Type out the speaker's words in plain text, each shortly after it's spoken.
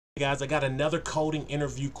Guys, I got another coding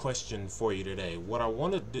interview question for you today. What I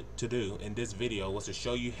wanted to do in this video was to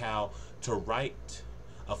show you how to write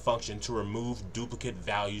a function to remove duplicate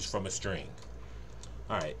values from a string.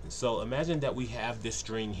 Alright, so imagine that we have this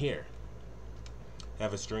string here. We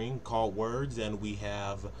have a string called words, and we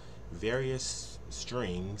have various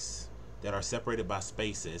strings that are separated by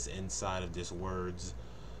spaces inside of this words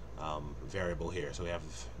variable here. So we have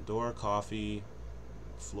door, coffee,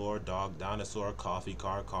 floor, dog, dinosaur, coffee,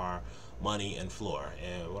 car, money, and floor.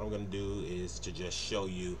 And what I'm going to do is to just show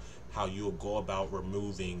you how you'll go about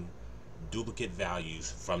removing duplicate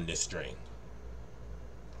values from this string.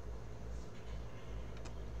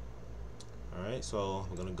 Alright, so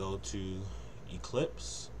I'm going to go to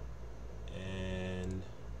Eclipse, and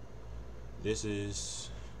this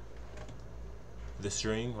is the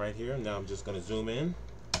string right here. Now I'm just going to zoom in.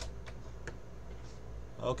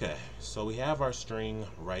 Okay, so we have our string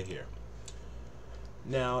right here.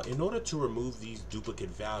 Now, in order to remove these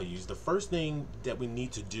duplicate values, the first thing that we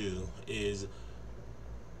need to do is,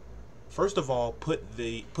 first of all, put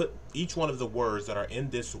each one of the words that are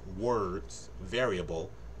in this words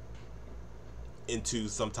variable into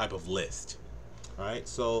some type of list. Alright,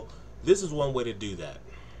 so this is one way to do that.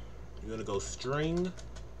 You're going to go string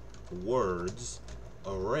words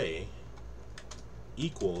array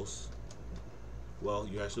equals, well,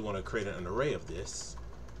 you actually want to create an array of this.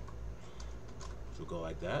 So we'll go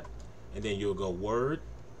like that, and then you'll go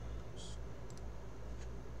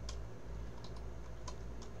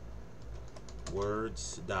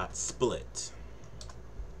words.split.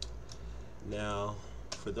 Now,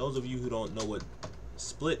 for those of you who don't know what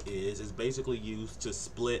split is, it's basically used to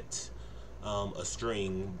split a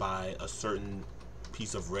string by a certain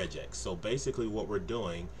piece of regex. So basically what we're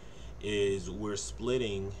doing is we're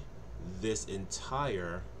splitting this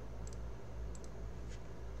entire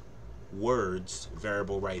words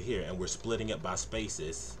variable right here, and we're splitting it by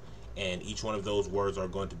spaces, and each one of those words are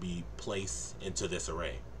going to be placed into this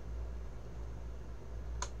array.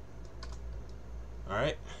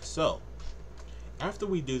 Alright, so after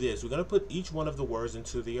we do this, we're going to put each one of the words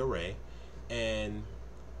into the array, and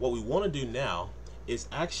what we want to do now is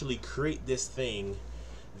actually create this thing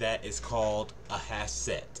that is called a hash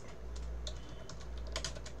set.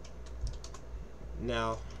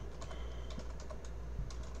 Now,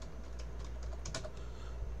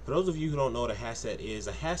 for those of you who don't know what a hash set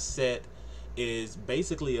is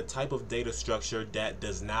basically a type of data structure that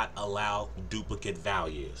does not allow duplicate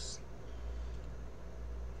values.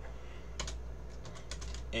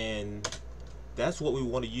 And that's what we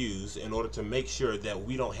want to use in order to make sure that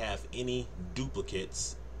we don't have any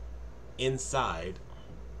duplicates inside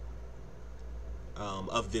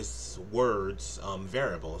of this words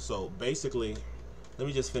variable. So basically, let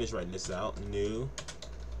me just finish writing this out. New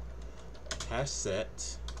hash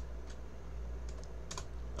set.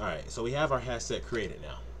 Alright, so we have our hash set created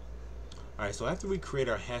now. Alright, so after we create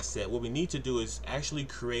our hash set, what we need to do is actually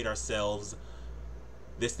create ourselves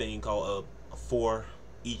this thing called a for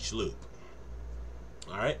each loop.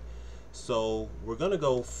 Alright, so we're going to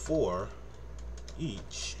go for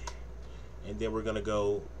each, and then we're going to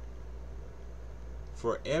go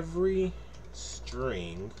for every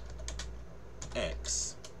string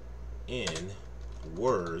X in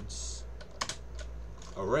words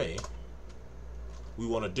array, we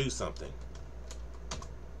want to do something.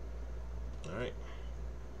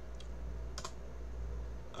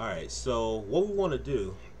 Alright, so what we want to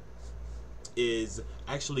do is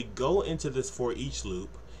actually go into this for each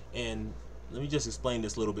loop, and let me just explain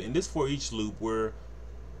this a little bit. In this for each loop, we're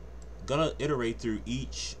gonna iterate through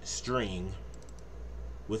each string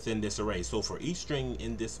within this array. So for each string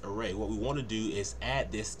in this array, what we want to do is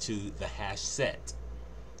add this to the hash set.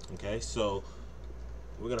 Okay, so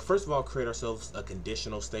we're gonna first of all create ourselves a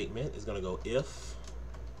conditional statement. It's gonna go if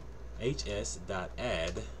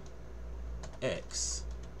hs.add x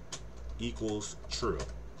equals true.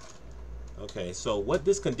 Okay, so what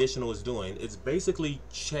this conditional is doing is basically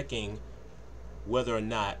checking whether or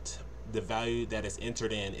not the value that is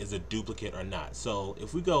entered in is a duplicate or not. So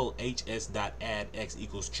if we go hs.add x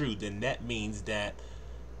equals true, then that means that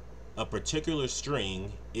a particular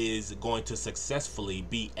string is going to successfully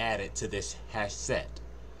be added to this hash set.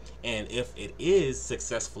 And if it is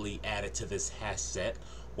successfully added to this hash set,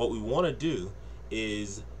 what we want to do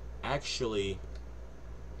is actually,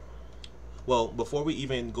 well, before we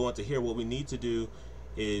even go into here, what we need to do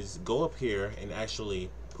is go up here and actually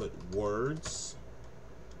put words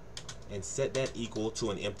and set that equal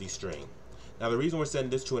to an empty string. Now the reason we're setting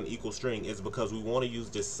this to an equal string is because we want to use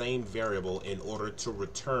this same variable in order to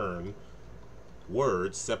return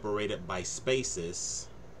words separated by spaces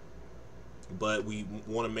but we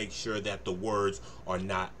want to make sure that the words are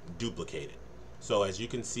not duplicated. So as you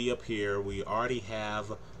can see up here, we already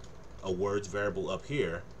have a words variable up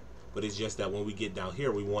here, but it's just that when we get down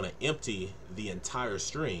here, we want to empty the entire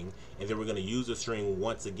string, and then we're going to use the string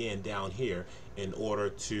once again down here in order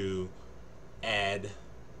to add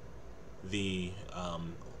the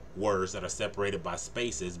words that are separated by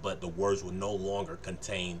spaces, but the words will no longer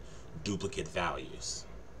contain duplicate values.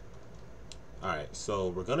 Alright, so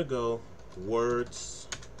we're going to go words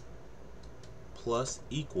plus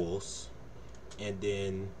equals, and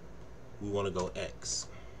then we want to go X.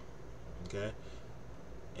 Okay,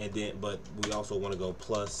 and then but we also want to go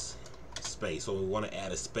plus space, so we want to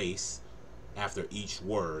add a space after each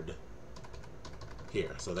word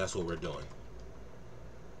here. So that's what we're doing.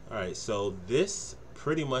 Alright, so this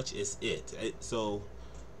pretty much is it. So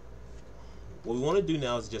what we want to do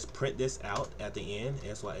now is just print this out at the end.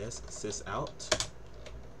 SYS sys out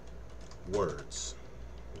words.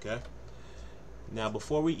 Okay, now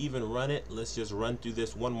before we even run it, let's just run through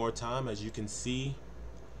this one more time. As you can see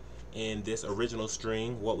in this original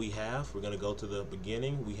string, what we have, we're going to go to the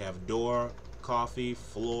beginning. We have door, coffee,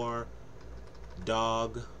 floor,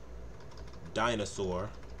 dog, dinosaur,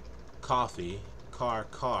 coffee,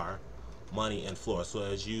 car, money, and floor. So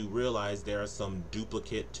as you realize, there are some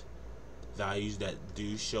duplicate values that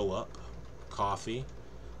do show up. Coffee,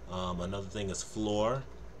 another thing is floor,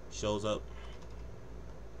 shows up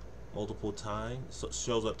multiple times, so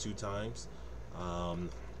shows up 2 times,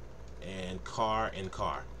 and car.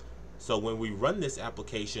 So when we run this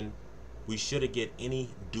application, we shouldn't get any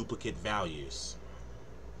duplicate values.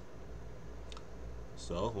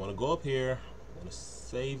 So I want to go up here, I want to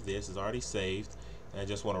save this. It's already saved, and I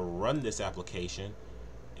just want to run this application,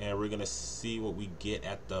 and we're going to see what we get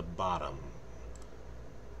at the bottom.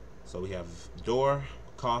 So we have door,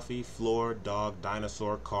 coffee, floor, dog,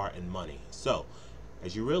 dinosaur, car, and money. So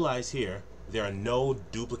as you realize here, there are no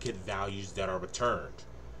duplicate values that are returned,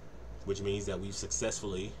 which means that we've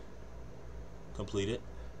successfully completed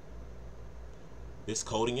this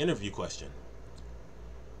coding interview question.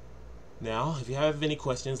 Now, if you have any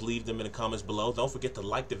questions, leave them in the comments below. Don't forget to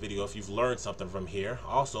like the video if you've learned something from here.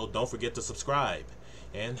 Also, don't forget to subscribe,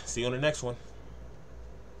 and see you on the next one.